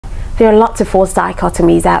there are lots of false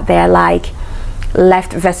dichotomies out there, like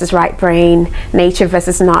left versus right brain, nature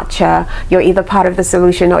versus nurture. You're either part of the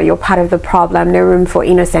solution or you're part of the problem. No room for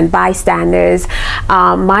innocent bystanders.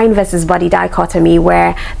 Mind versus body dichotomy,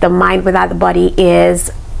 where the mind without the body is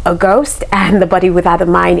a ghost and the body without the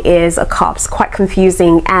mind is a corpse. Quite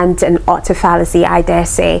confusing and an utter fallacy, I dare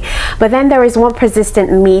say. But then there is one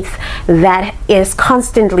persistent myth that is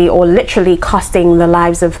constantly or literally costing the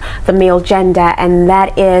lives of the male gender, and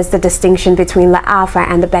that is the distinction between the alpha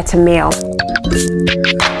and the beta male.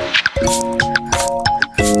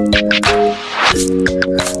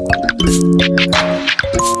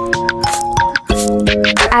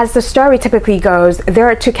 As the story typically goes, there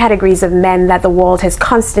are two categories of men that the world has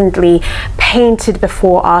constantly painted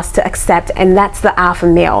before us to accept, and that's the alpha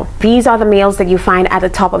male. These are the males that you find at the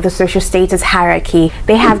top of the social status hierarchy.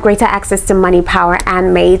 They have greater access to money, power,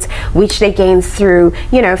 and mates, which they gain through,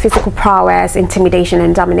 you know, physical prowess, intimidation,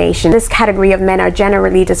 and domination. This category of men are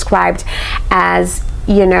generally described as,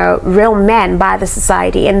 you know, real men by the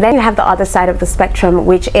society. And then you have the other side of the spectrum,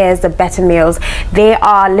 which is the beta males. They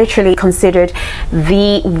are literally considered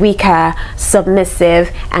the weaker,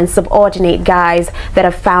 submissive, and subordinate guys that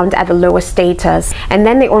are found at the lower status. And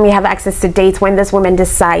then they only have access to dates when these women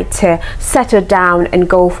decide to settle down and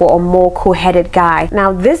go for a more cool-headed guy.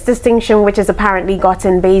 Now, this distinction, which is apparently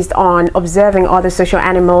gotten based on observing other social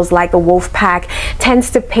animals like the wolf pack, tends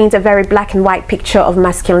to paint a very black and white picture of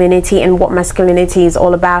masculinity and what masculinity is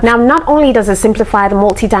all about. Now, not only does it simplify the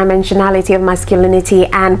multidimensionality of masculinity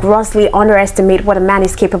and grossly underestimate what a man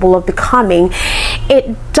is capable of becoming,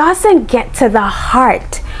 it doesn't get to the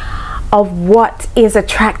heart of what is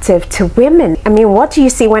attractive to women. I mean, what do you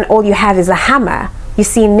see when all you have is a hammer? You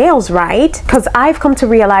see nails, right? Because I've come to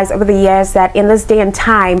realize over the years that in this day and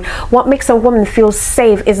time, what makes a woman feel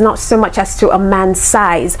safe is not so much as to a man's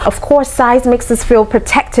size. Of course, size makes us feel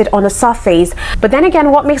protected on the surface, but then again,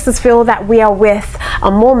 what makes us feel that we are with a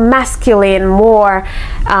more masculine, more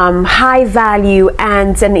high value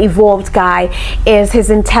and an evolved guy is his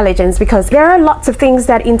intelligence, because there are lots of things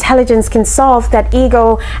that intelligence can solve that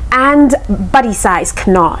ego and body size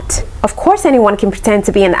cannot. Of course, anyone can pretend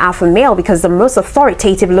to be an alpha male, because the most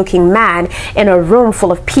authoritative looking man in a room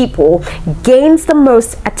full of people gains the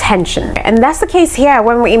most attention. And that's the case here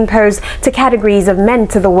when we impose two categories of men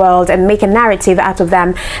to the world and make a narrative out of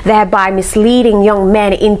them, thereby misleading young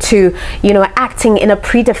men into, you know, acting in a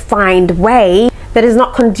predefined way that is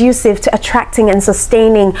not conducive to attracting and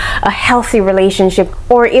sustaining a healthy relationship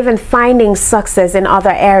or even finding success in other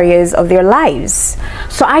areas of their lives.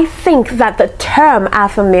 So I think that the term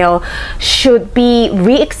alpha male should be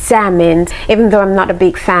re-examined, even though I'm not a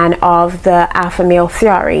big fan of the alpha male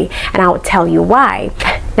theory, and I'll tell you why.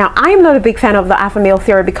 Now, I am not a big fan of the alpha male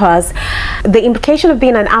theory because the implication of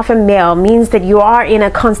being an alpha male means that you are in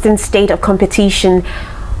a constant state of competition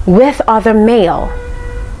with other male,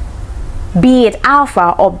 be it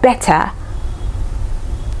alpha or beta.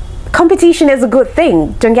 Competition is a good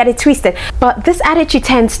thing, don't get it twisted, but this attitude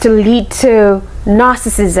tends to lead to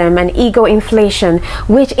narcissism and ego inflation,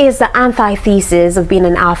 which is the antithesis of being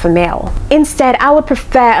an alpha male. Instead, I would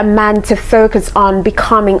prefer a man to focus on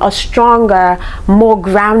becoming a stronger, more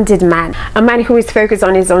grounded man, a man who is focused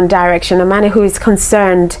on his own direction, a man who is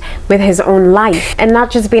concerned with his own life, and not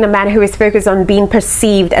just being a man who is focused on being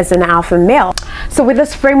perceived as an alpha male. So with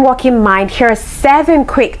this framework in mind, here are 7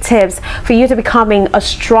 quick tips for you to becoming a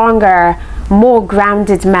stronger, more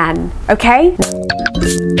grounded man, okay?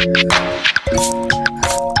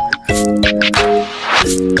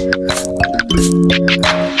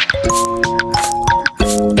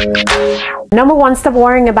 Number 1, stop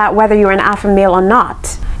worrying about whether you're an alpha male or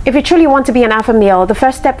not. If you truly want to be an alpha male, the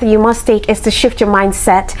first step that you must take is to shift your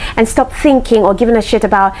mindset and stop thinking or giving a shit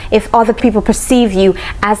about if other people perceive you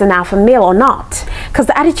as an alpha male or not. Because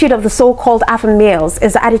the attitude of the so-called alpha males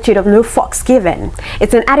is the attitude of no fucks given.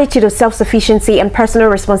 It's an attitude of self-sufficiency and personal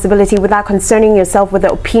responsibility without concerning yourself with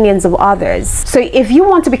the opinions of others. So if you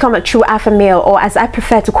want to become a true alpha male, or as I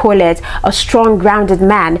prefer to call it, a strong, grounded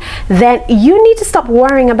man, then you need to stop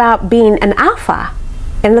worrying about being an alpha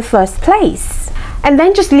in the first place. And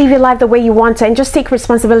then just live your life the way you want to, and just take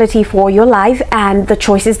responsibility for your life and the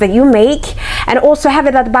choices that you make. And also have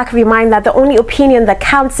it at the back of your mind that the only opinion that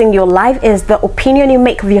counts in your life is the opinion you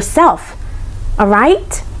make of yourself.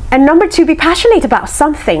 Alright? And number 2, be passionate about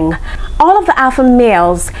something. All of the alpha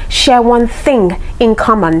males share one thing in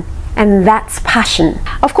common, and that's passion.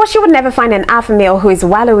 Of course, you would never find an alpha male who is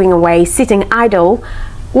wallowing away, sitting idle,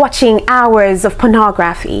 watching hours of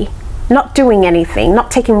pornography. not doing anything,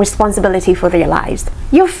 not taking responsibility for their lives.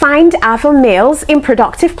 You'll find alpha males in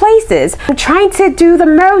productive places, trying to do the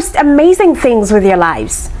most amazing things with their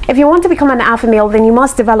lives. If you want to become an alpha male, then you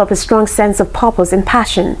must develop a strong sense of purpose and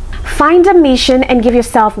passion. Find a mission and give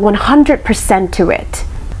yourself 100% to it.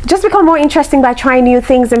 Just become more interesting by trying new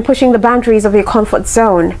things and pushing the boundaries of your comfort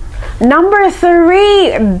zone. Number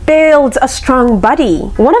 3, build a strong body.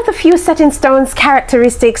 One of the few set in stone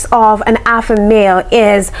characteristics of an alpha male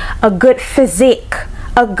is a good physique,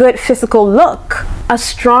 a good physical look, a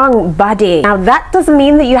strong body. Now that doesn't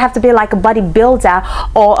mean that you have to be like a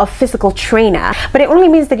bodybuilder or a physical trainer, but it only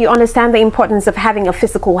means that you understand the importance of having a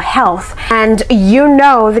physical health, and you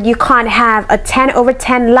know that you can't have a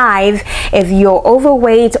 10/10 life if you're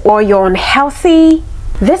overweight or you're unhealthy.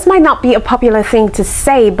 This might not be a popular thing to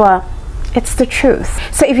say, but it's the truth.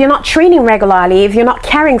 So if you're not training regularly, if you're not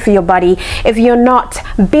caring for your body, if you're not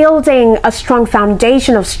building a strong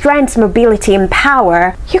foundation of strength, mobility, and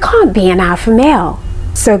power, you can't be an alpha male.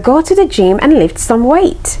 So go to the gym and lift some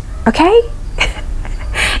weight, okay?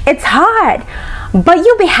 It's hard, but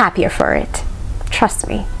you'll be happier for it. Trust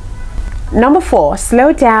me. Number 4,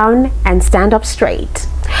 slow down and stand up straight.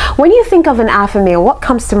 When you think of an alpha male, what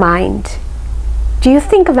comes to mind? Do you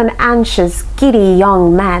think of an anxious, giddy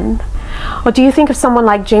young man? Or do you think of someone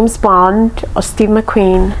like James Bond or Steve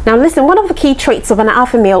McQueen? Now listen, one of the key traits of an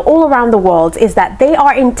alpha male all around the world is that they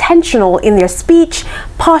are intentional in their speech,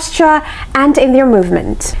 posture, and in their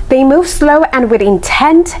movement. They move slow and with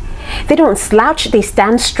intent. They don't slouch, they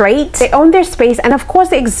stand straight. They own their space, and of course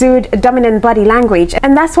they exude dominant body language,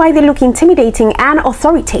 and that's why they look intimidating and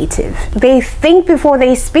authoritative. They think before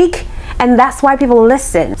they speak, and that's why people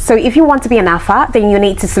listen. So if you want to be an alpha, then you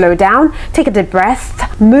need to slow down, take a deep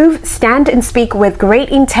breath, move, stand, and speak with great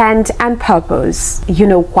intent and purpose. You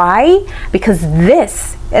know why? Because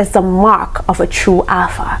this is the mark of a true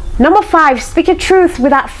alpha. Number 5, speak your truth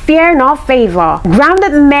without fear nor favor.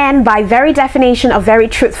 Grounded men, by very definition, are very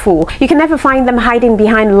truthful. You can never find them hiding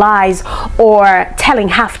behind lies or telling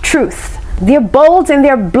half-truth. They're bold and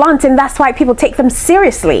they're blunt, and that's why people take them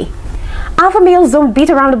seriously. Alpha males don't beat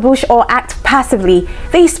around the bush or act passively.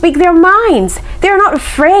 They speak their minds. They're not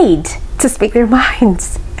afraid to speak their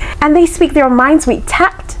minds. And they speak their minds with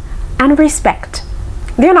tact and respect.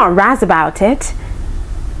 They're not razz about it.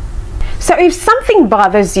 So if something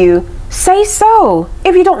bothers you, say so.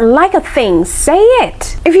 If you don't like a thing, say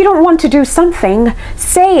it. If you don't want to do something,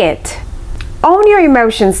 say it. Own your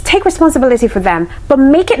emotions, take responsibility for them, but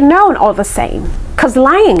make it known all the same. Because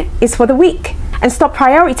lying is for the weak. And stop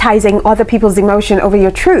prioritizing other people's emotion over your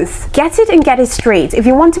truth. Get it and get it straight. If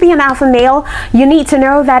you want to be an alpha male, you need to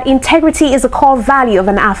know that integrity is a core value of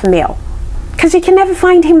an alpha male. Because you can never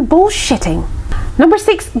find him bullshitting. Number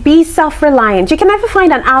 6, be self-reliant. You can never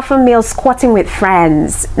find an alpha male squatting with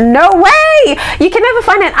friends. No way! You can never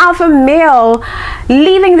find an alpha male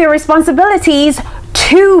leaving their responsibilities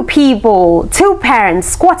to people, to parents,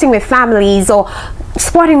 squatting with families or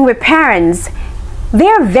squatting with parents.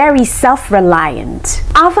 They're very self-reliant.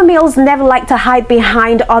 Alpha males never like to hide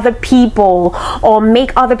behind other people or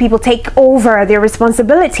make other people take over their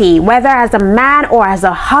responsibility, whether as a man or as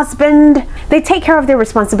a husband. They take care of their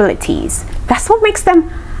responsibilities. That's what makes them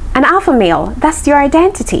an alpha male. That's your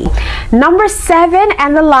identity. Number 7,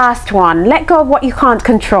 and the last one, let go of what you can't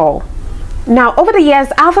control. Now, over the years,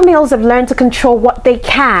 alpha males have learned to control what they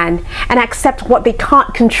can and accept what they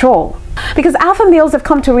can't control. Because alpha males have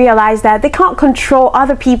come to realize that they can't control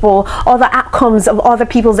other people or the outcomes of other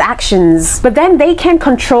people's actions, but then they can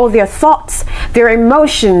control their thoughts, their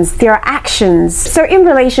emotions, their actions. So in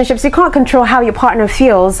relationships, you can't control how your partner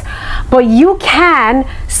feels, but you can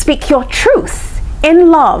speak your truth in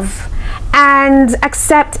love and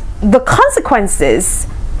accept the consequences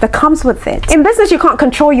that comes with it. In business, you can't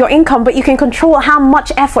control your income, but you can control how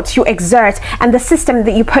much effort you exert and the system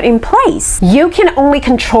that you put in place. You can only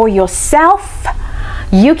control yourself,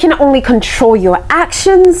 you can only control your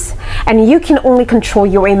actions, and you can only control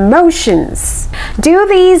your emotions. Do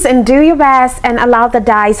these and do your best and allow the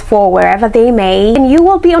dice fall wherever they may, and you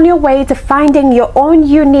will be on your way to finding your own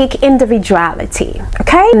unique individuality.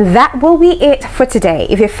 Okay? And that will be it for today.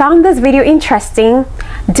 If you found this video interesting,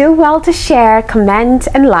 do well to share, comment,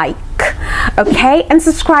 and like. Okay, and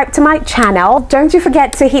subscribe to my channel. Don't you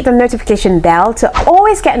forget to hit the notification bell to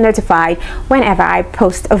always get notified whenever I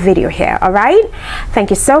post a video here. All right, thank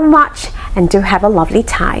you so much, and do have a lovely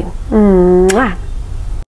time. Mwah.